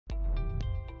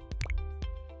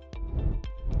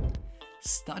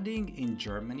Studying in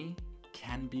Germany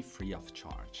can be free of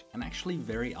charge, and actually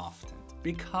very often,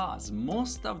 because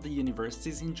most of the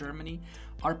universities in Germany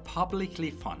are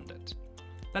publicly funded.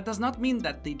 That does not mean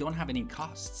that they don't have any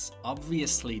costs.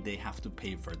 Obviously, they have to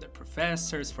pay for the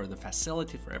professors, for the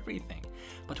facility, for everything.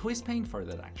 But who is paying for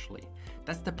that actually?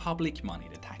 That's the public money,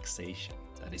 the taxation,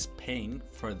 that is paying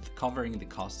for covering the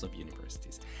costs of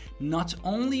universities. Not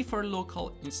only for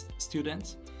local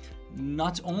students,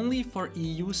 not only for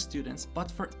EU students,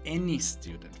 but for any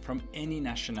student from any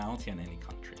nationality and any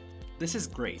country. This is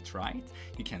great, right?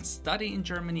 You can study in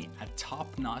Germany at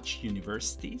top-notch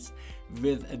universities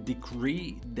with a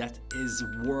degree that is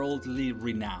worldly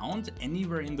renowned.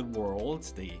 Anywhere in the world,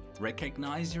 they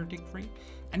recognize your degree,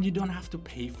 and you don't have to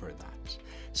pay for that.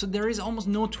 So there is almost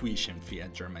no tuition fee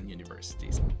at German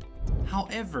universities.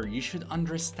 However, you should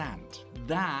understand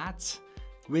that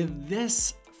with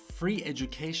this free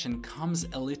education comes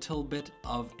a little bit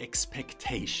of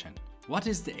expectation. What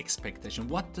is the expectation?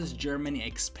 What does Germany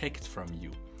expect from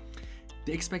you?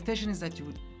 The expectation is that you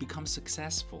would become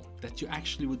successful, that you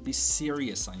actually would be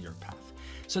serious on your path.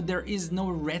 So there is no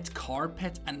red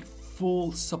carpet and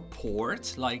full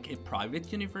support like a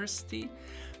private university,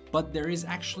 but there is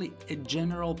actually a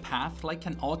general path like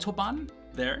an autobahn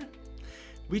there,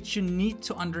 which you need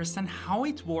to understand how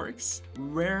it works,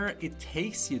 where it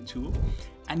takes you to,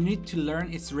 and you need to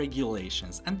learn its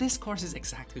regulations. And this course is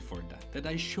exactly for that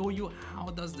I show you how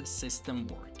does the system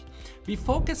work. We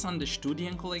focus on the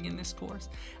Studienkolleg in this course,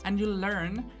 and you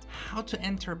learn how to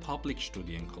enter public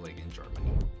Studienkolleg in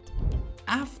Germany.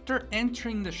 After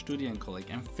entering the Studienkolleg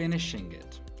and finishing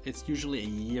it, it's usually a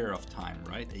year of time,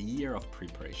 right? A year of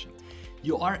preparation.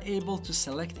 You are able to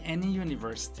select any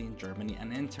university in Germany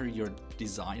and enter your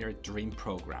desired dream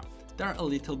program. There are a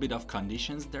little bit of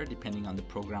conditions there depending on the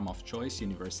program of choice,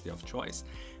 university of choice.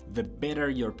 The better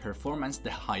your performance,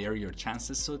 the higher your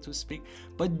chances, so to speak.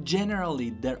 But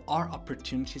generally, there are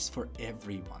opportunities for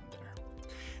everyone there.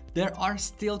 There are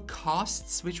still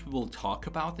costs, which we will talk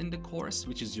about in the course,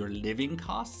 which is your living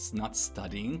costs, not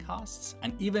studying costs.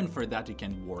 And even for that, you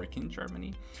can work in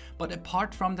Germany. But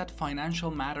apart from that, financial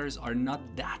matters are not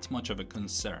that much of a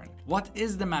concern. What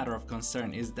is the matter of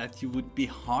concern is that you would be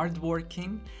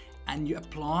hardworking and you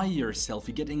apply yourself,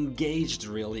 you get engaged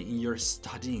really in your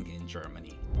studying in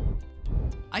Germany.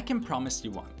 I can promise you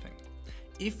one thing.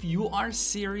 If you are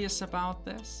serious about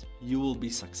this, you will be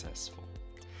successful.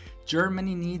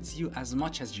 Germany needs you as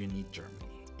much as you need Germany.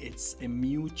 It's a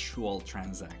mutual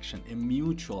transaction, a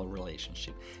mutual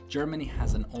relationship. Germany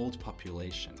has an old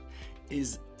population,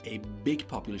 is a big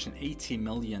population, 80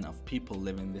 million of people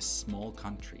live in this small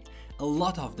country, a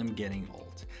lot of them getting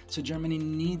old. So Germany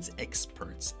needs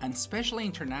experts, and especially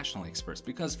international experts,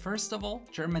 because first of all,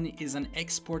 Germany is an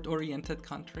export-oriented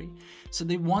country. So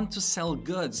they want to sell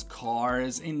goods,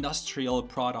 cars, industrial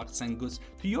products and goods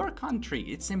to your country.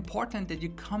 It's important that you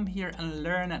come here and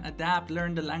learn and adapt,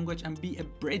 learn the language and be a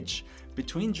bridge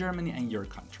between Germany and your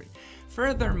country.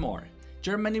 Furthermore,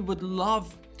 Germany would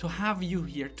love to have you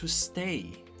here to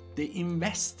stay. They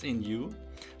invest in you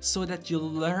so that you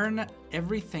learn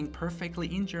everything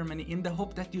perfectly in Germany in the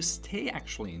hope that you stay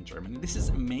actually in Germany. This is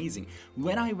amazing.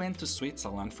 When I went to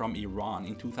Switzerland from Iran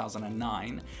in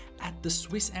 2009, at the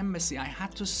Swiss embassy, I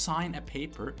had to sign a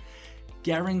paper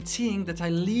guaranteeing that I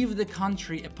leave the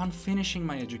country upon finishing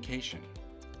my education.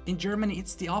 In Germany,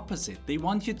 it's the opposite. They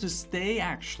want you to stay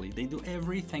actually. They do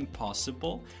everything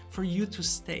possible for you to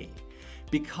stay,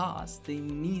 because they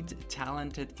need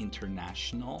talented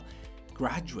international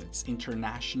graduates,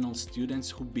 international students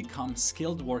who become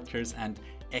skilled workers and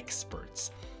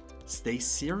experts. Stay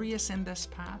serious in this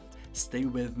path, stay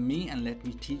with me and let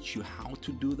me teach you how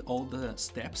to do all the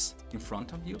steps in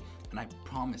front of you, and I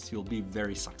promise you'll be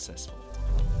very successful.